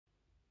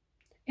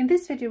In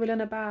this video we'll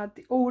learn about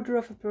the order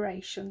of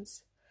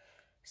operations.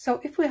 So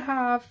if we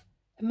have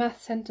a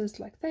math sentence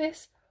like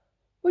this,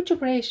 which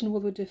operation will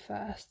we do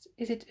first?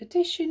 Is it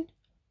addition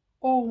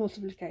or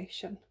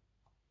multiplication?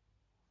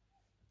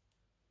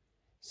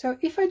 So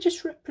if I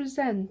just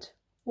represent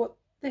what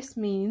this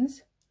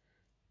means,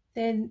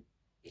 then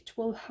it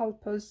will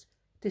help us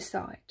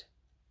decide.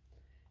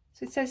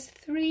 So it says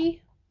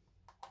 3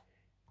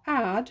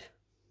 add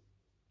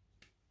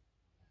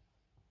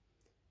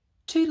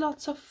 2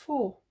 lots of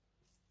 4,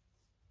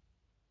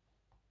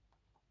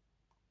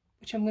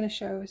 which I'm going to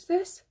show as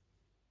this.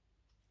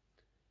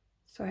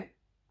 So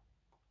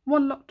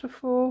 1 lot of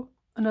 4,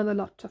 another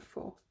lot of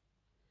 4,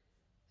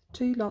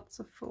 2 lots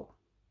of 4.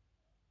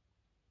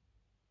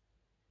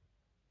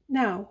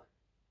 Now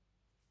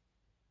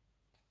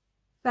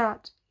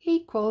that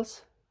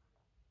equals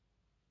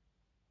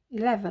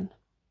 11.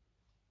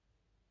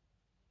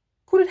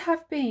 Could it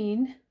have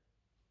been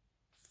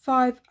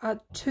 5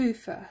 add 2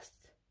 first?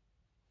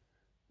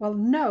 Well,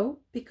 no,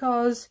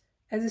 because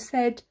as I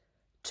said,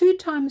 2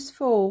 times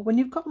 4, when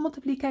you've got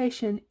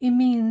multiplication, it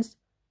means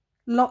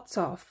lots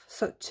of.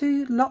 So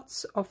 2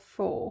 lots of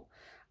 4,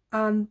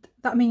 and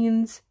that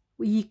means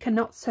you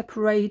cannot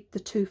separate the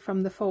 2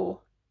 from the 4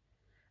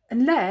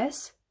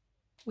 unless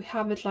we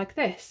have it like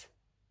this,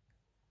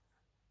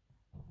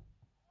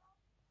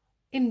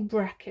 in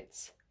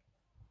brackets.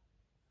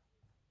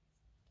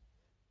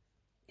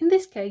 In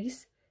this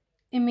case,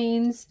 it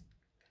means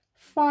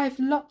 5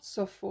 lots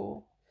of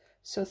 4.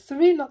 So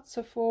 3 lots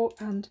of 4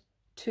 and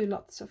 2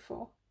 lots of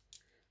 4,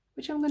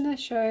 which I'm going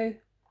to show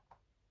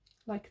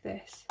like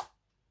this.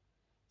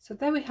 So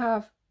there we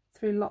have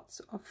 3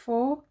 lots of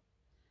 4,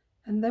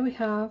 and there we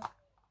have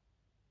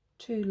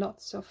 2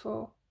 lots of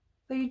 4.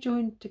 They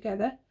join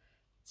together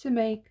to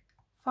make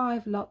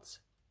 5 lots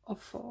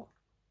of 4.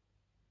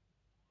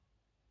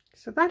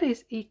 So that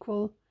is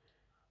equal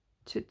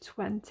to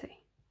 20.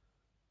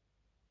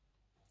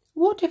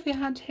 What if we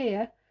had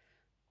here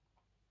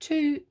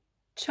 2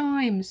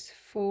 times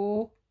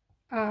 4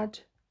 add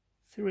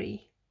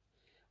 3?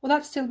 Will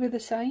that still be the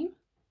same?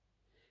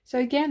 So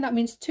again, that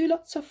means 2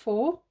 lots of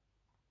 4,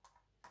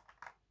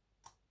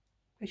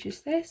 which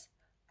is this,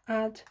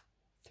 add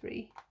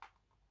 3.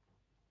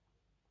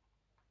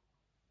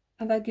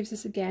 And that gives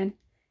us again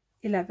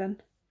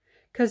 11,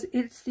 because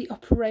it's the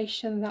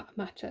operation that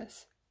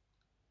matters.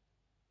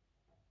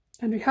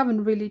 And we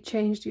haven't really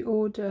changed the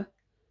order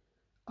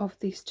of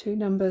these two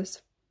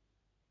numbers.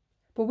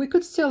 But we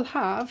could still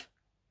have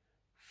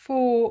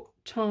 4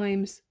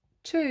 times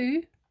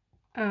 2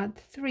 add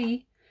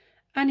 3,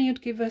 and it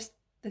would give us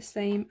the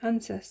same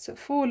answer. So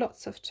 4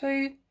 lots of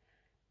 2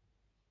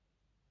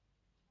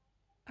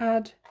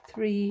 add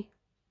 3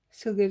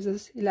 still gives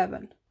us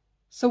 11.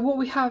 So what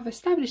we have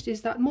established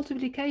is that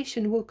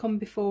multiplication will come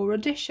before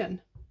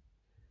addition.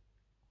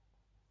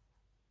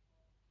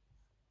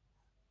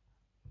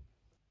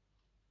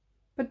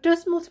 But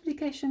does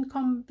multiplication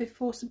come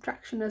before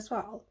subtraction as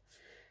well?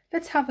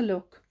 Let's have a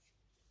look.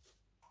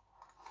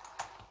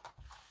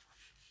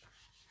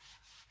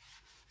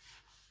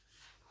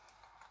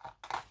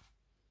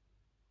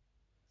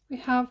 We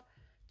have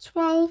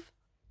 12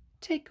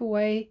 take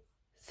away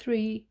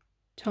 3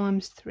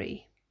 times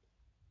 3.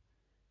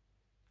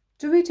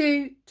 Do we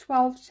do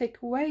 12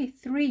 take away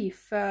 3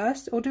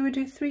 first, or do we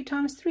do 3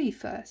 times 3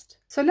 first?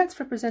 So let's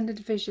represent it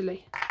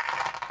visually.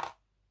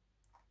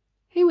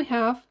 Here we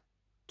have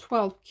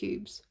 12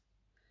 cubes.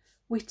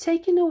 We've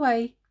taken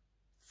away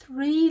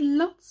 3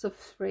 lots of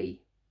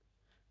 3,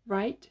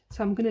 right?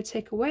 So I'm going to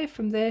take away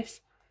from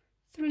this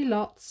 3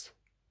 lots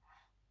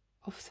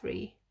of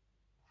 3.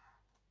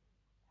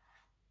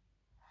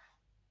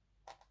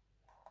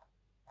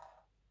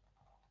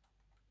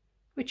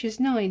 Which is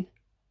 9.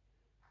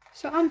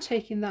 So I'm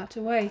taking that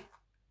away.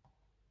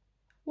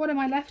 What am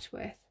I left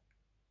with?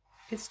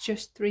 It's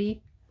just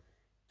 3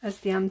 as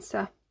the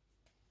answer.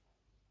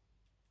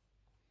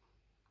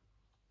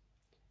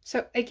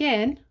 So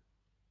again,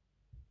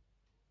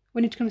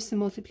 when it comes to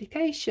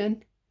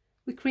multiplication,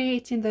 we're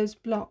creating those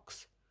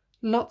blocks,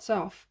 lots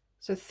of.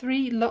 So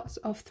 3 lots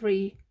of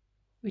 3,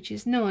 which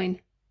is 9.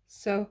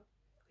 So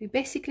we're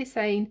basically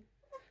saying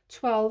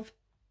 12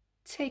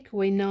 take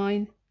away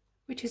 9,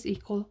 which is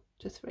equal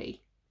to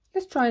 3.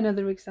 Let's try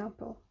another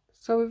example.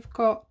 So we've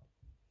got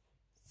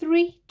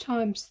 3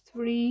 times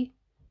 3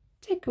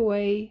 take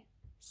away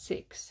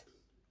 6.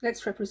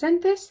 Let's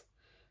represent this.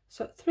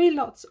 So 3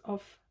 lots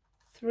of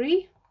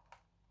 3.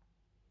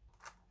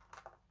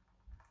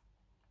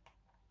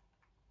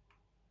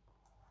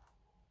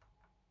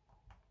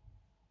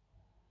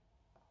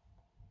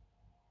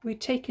 We're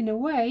taking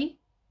away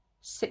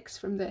 6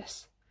 from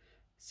this.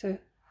 So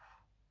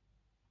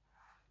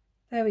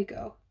there we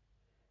go.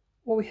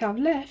 What we have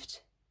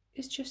left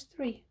is just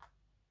 3.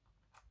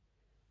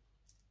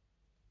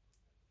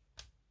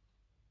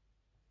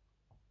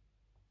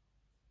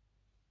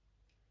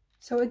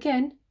 So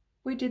again,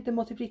 we did the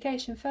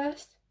multiplication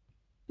first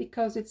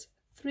because it's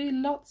 3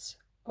 lots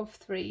of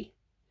 3,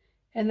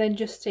 and then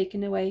just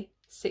taking away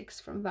 6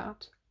 from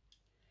that.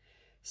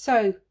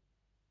 So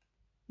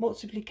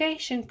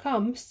multiplication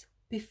comes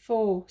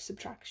before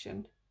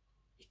subtraction.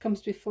 It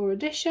comes before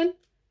addition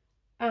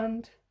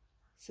and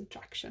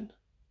subtraction.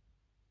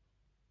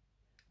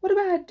 What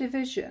about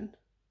division?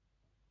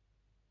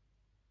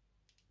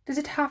 Does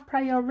it have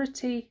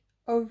priority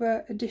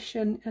over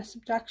addition and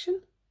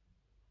subtraction?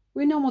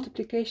 We know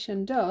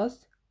multiplication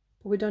does,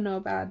 but we don't know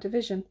about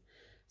division.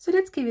 So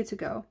let's give it a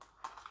go.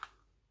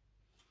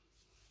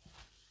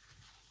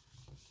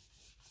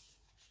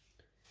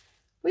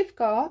 We've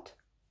got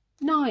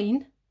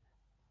 9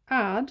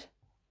 add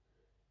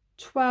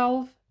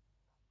 12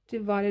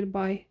 divided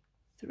by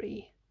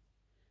 3.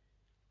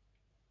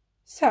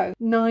 So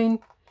 9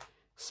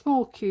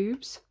 small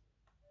cubes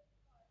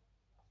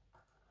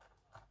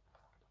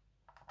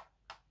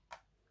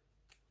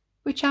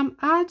which I'm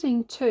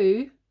adding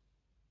to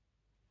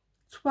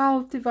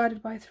 12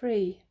 divided by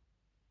 3.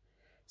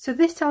 So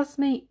this tells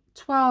me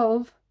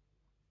 12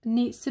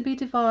 needs to be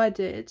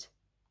divided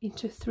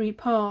into 3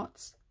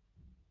 parts.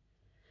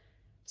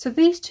 So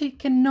these two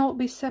cannot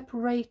be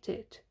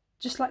separated.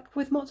 Just like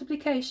with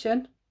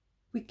multiplication,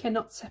 we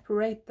cannot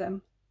separate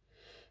them.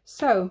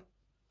 So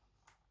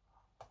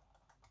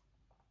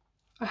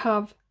I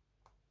have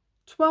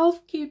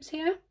 12 cubes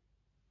here,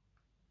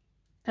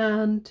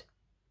 and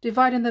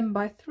dividing them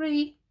by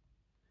 3,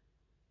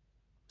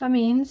 that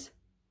means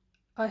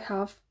I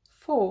have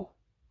 4.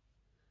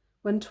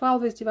 When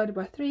 12 is divided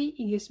by 3,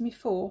 it gives me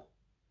 4.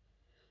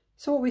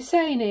 So what we're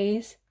saying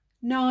is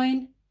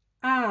 9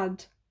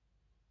 add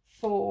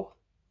 4,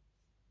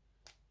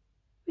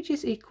 which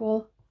is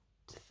equal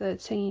to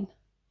 13.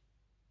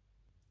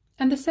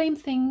 And the same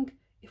thing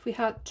if we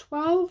had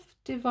 12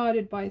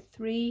 divided by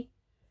 3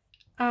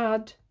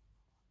 add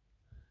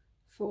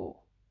 4.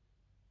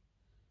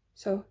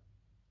 So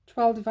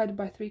 12 divided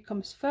by 3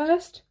 comes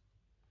first,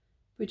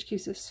 which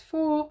gives us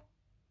 4.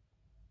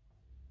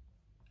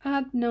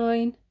 Add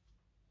 9,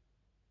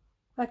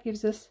 that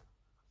gives us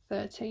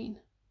 13.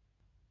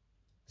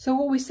 So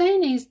what we're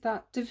saying is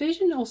that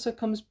division also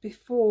comes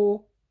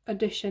before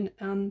addition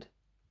and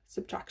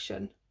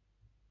subtraction.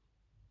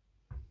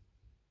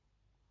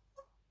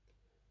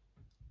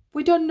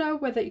 We don't know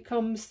whether it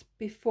comes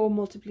before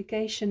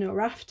multiplication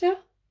or after,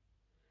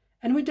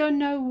 and we don't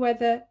know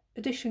whether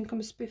addition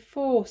comes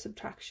before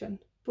subtraction.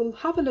 We'll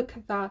have a look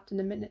at that in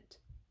a minute.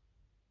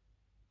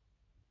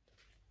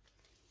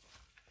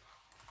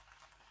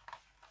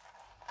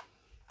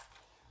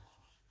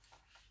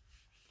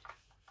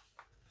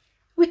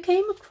 We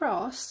came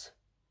across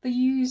the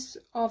use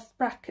of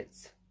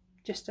brackets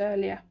just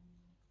earlier,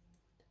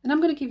 and I'm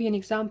going to give you an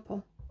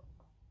example,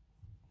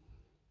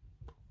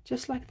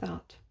 just like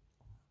that.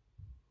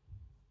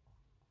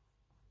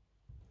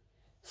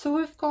 So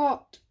we've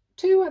got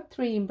 2 add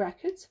 3 in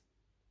brackets,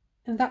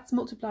 and that's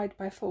multiplied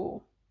by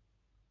 4.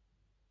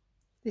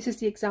 This is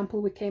the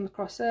example we came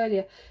across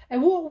earlier,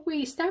 and what we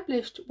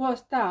established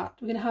was that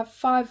we're going to have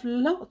 5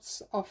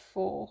 lots of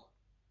 4.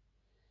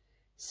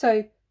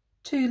 So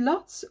 2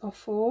 lots of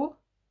 4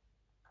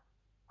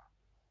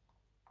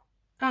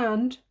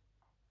 and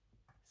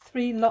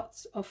 3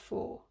 lots of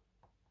 4.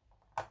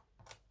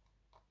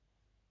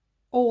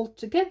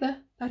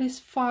 Altogether, that is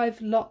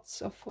 5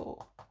 lots of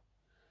 4.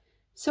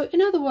 So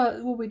in other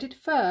words, what we did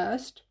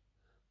first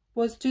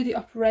was do the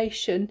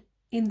operation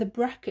in the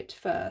bracket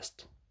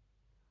first.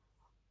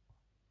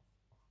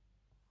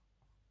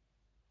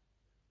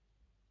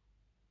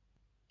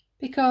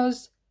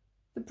 Because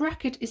the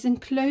bracket is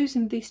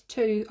enclosing these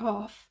 2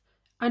 off,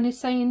 and it's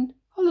saying,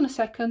 hold on a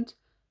second,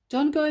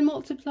 don't go and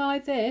multiply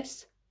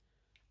this.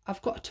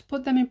 I've got to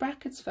put them in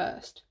brackets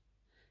first.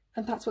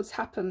 And that's what's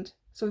happened.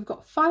 So we've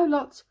got 5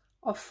 lots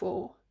of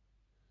 4.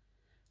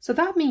 So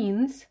that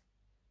means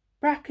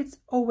brackets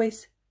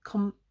always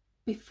come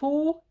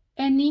before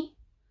any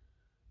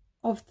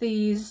of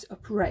these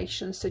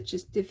operations, such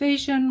as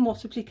division,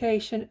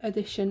 multiplication,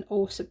 addition,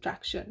 or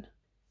subtraction.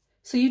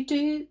 So you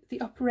do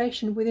the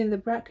operation within the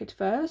bracket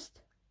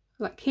first.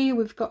 Like here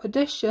we've got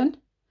addition,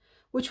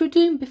 which we're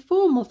doing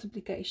before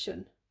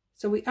multiplication.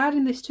 So we add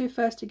in this 2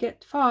 first to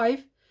get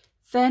 5,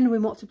 then we're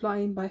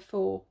multiplying by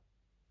 4.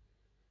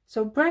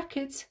 So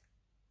brackets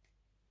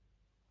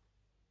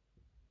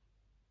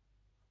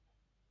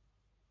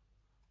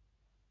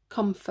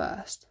come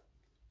first.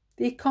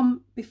 They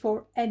come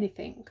before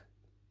anything.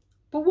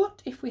 But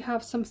what if we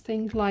have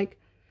something like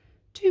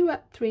 2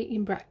 add 3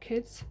 in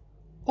brackets,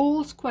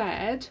 all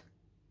squared,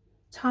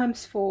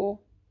 times 4?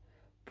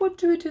 What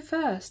do we do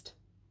first?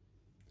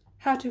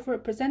 How to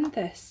represent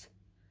this?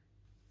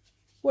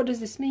 What does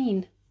this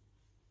mean?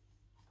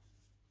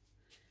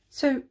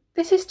 So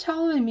this is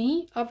telling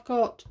me I've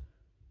got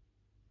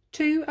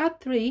 2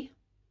 add 3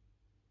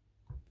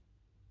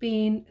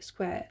 being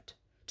squared.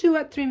 2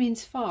 add 3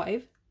 means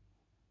 5.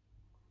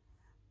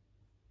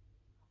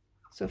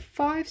 So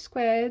 5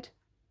 squared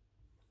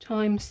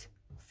times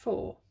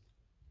 4.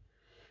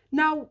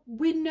 Now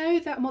we know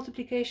that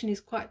multiplication is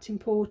quite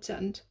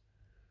important,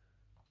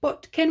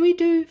 but can we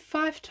do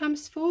 5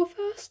 times 4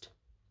 first?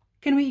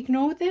 Can we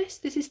ignore this?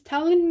 This is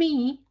telling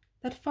me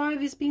that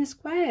 5 is being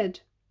squared.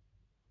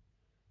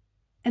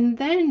 And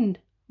then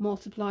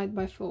multiplied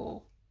by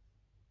 4.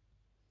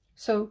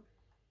 So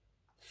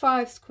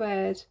 5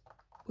 squared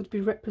would be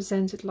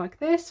represented like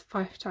this,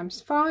 5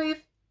 times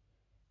 5,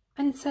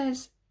 and it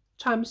says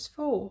times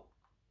 4.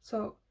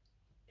 So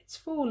it's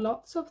 4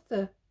 lots of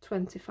the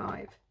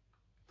 25.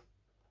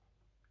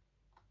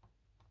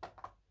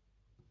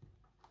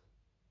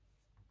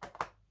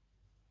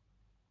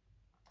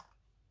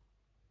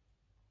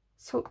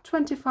 So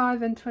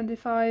 25 and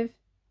 25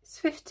 is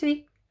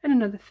 50, and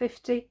another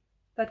 50,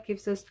 that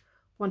gives us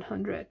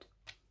 100.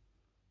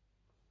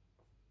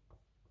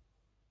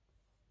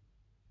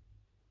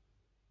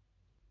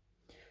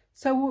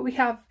 So what we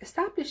have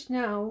established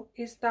now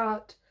is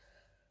that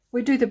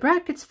we do the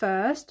brackets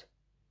first,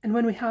 and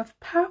when we have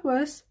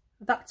powers,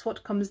 that's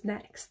what comes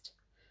next.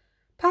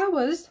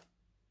 Powers,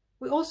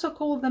 we also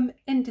call them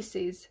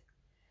indices.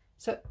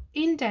 So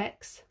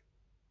index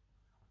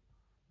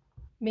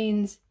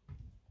means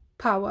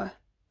power.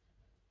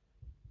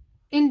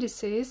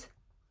 Indices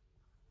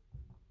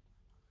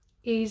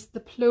is the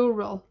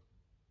plural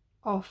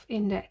of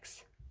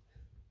index.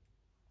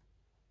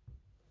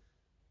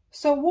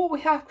 So what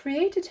we have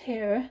created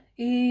here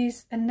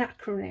is an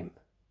acronym,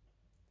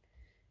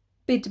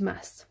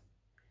 BIDMAS.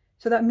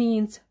 So that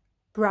means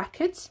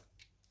brackets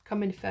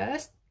coming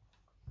first,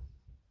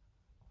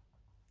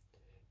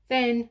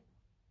 then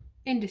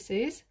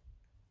indices,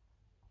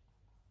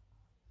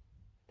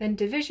 then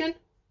division,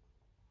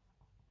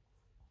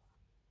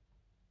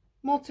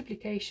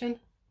 multiplication,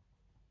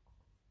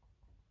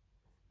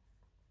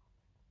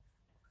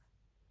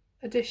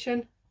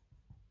 addition,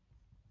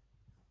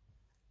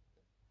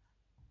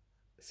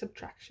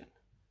 subtraction.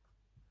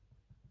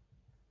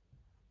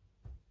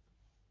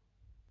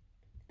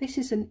 This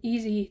is an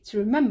easy to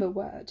remember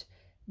word,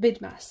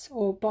 BIDMAS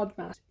or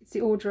BODMAS. It's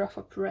the order of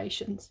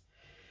operations.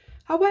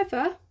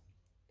 However,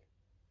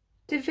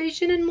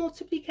 division and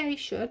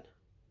multiplication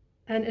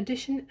and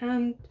addition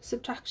and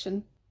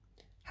subtraction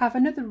have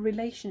another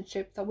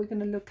relationship that we're going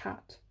to look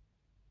at.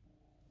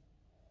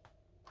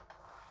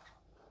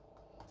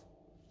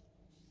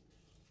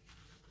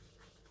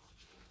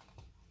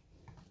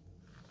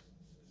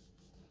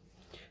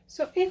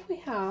 So if we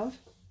have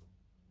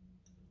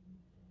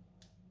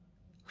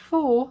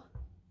 4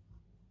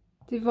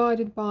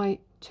 divided by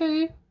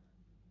 2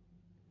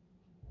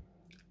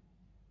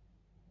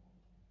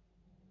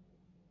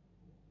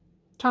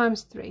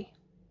 times 3,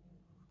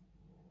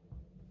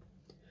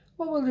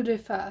 what will we do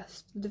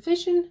first,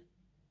 division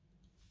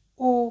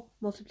or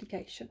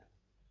multiplication?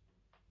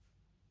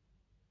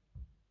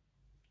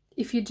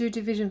 If you do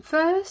division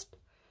first,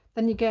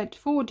 then you get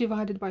 4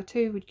 divided by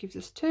 2, which gives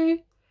us 2,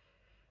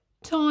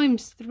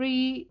 times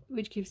 3,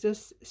 which gives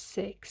us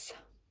 6.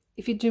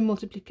 If you do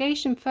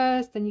multiplication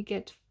first, then you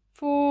get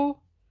 4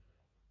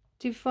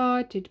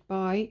 divided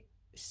by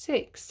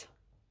 6,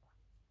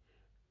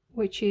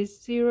 which is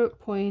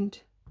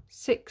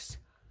 0.6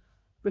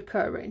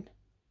 recurring.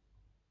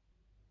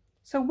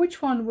 So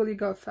which one will you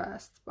go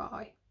first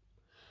by?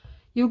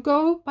 You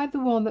go by the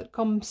one that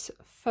comes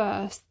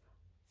first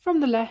from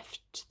the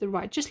left to the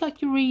right, just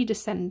like you read a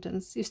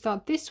sentence. You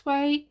start this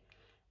way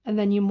and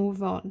then you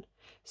move on.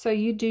 So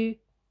you do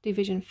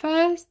division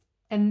first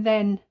and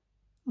then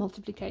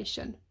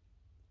multiplication.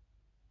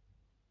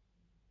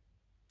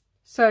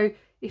 So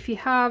if you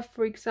have,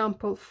 for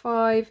example,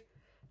 5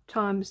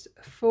 times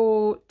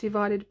 4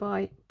 divided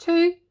by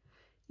 2,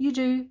 you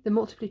do the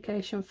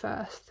multiplication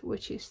first,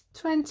 which is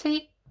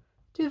 20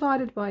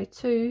 divided by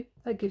 2,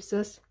 that gives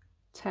us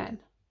 10.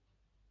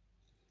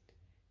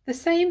 The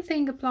same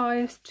thing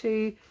applies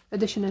to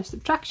addition and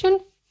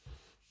subtraction.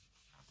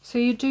 So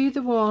you do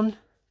the one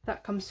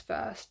that comes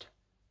first.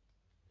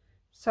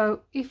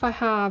 So if I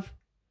have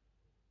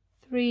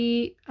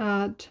 3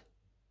 add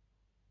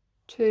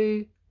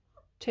 2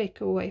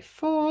 take away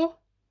 4,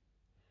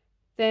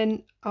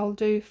 then I'll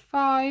do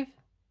 5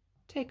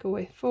 take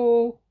away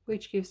 4,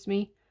 which gives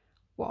me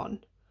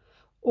 1.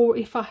 Or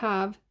if I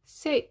have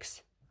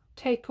 6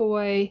 take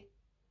away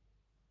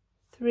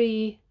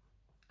 3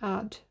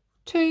 add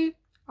 2,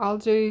 I'll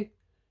do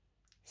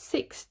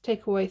 6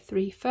 take away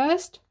 3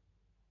 first,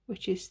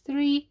 which is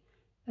 3,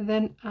 and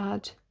then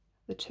add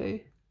the 2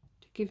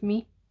 to give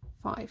me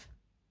 5.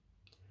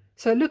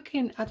 So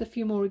looking at a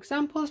few more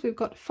examples, we've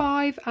got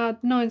 5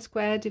 add 9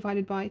 squared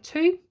divided by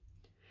 2.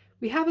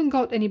 We haven't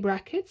got any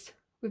brackets,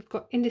 we've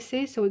got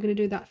indices, so we're going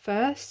to do that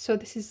first. So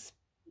this is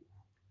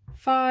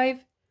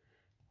 5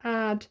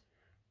 add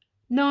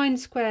 9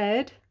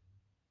 squared,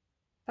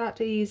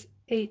 that is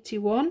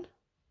 81,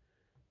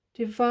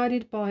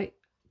 divided by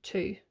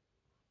 2.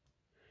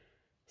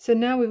 So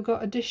now we've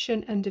got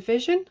addition and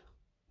division,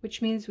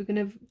 which means we're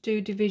going to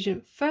do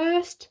division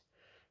first.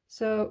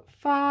 So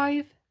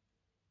 5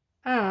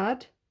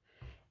 add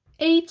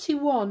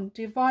 81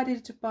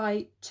 divided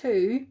by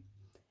 2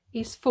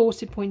 is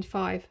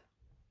 40.5.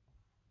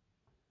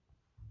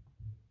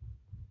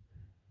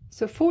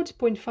 So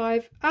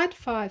 40.5, add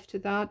 5 to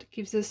that,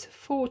 gives us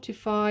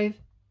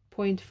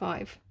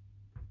 45.5.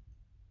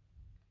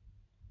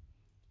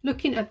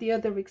 Looking at the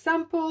other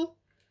example,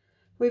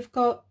 we've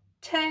got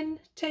 10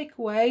 take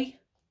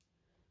away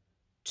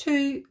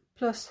 2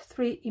 plus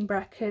 3 in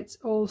brackets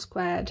all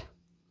squared.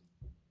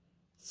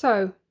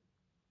 So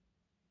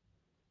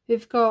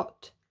we've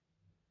got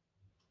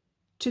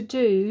to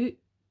do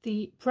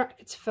the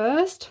brackets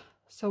first,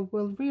 so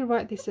we'll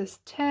rewrite this as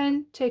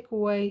 10 take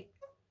away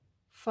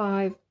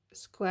 5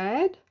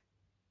 squared,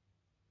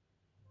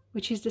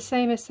 which is the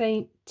same as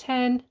saying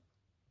 10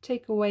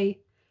 take away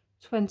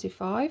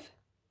 25,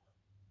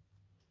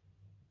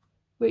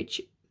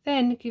 which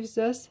then gives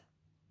us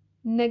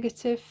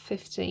negative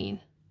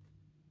 15.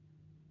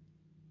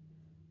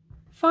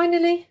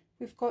 Finally,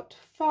 we've got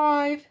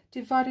 5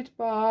 divided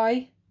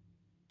by,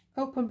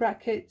 open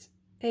bracket,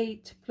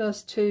 8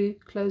 plus 2,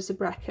 close the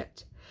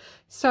bracket.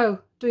 So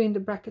doing the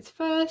brackets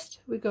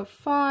first, we got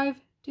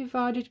 5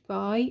 divided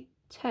by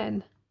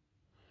 10,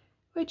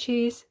 which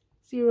is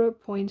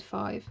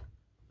 0.5.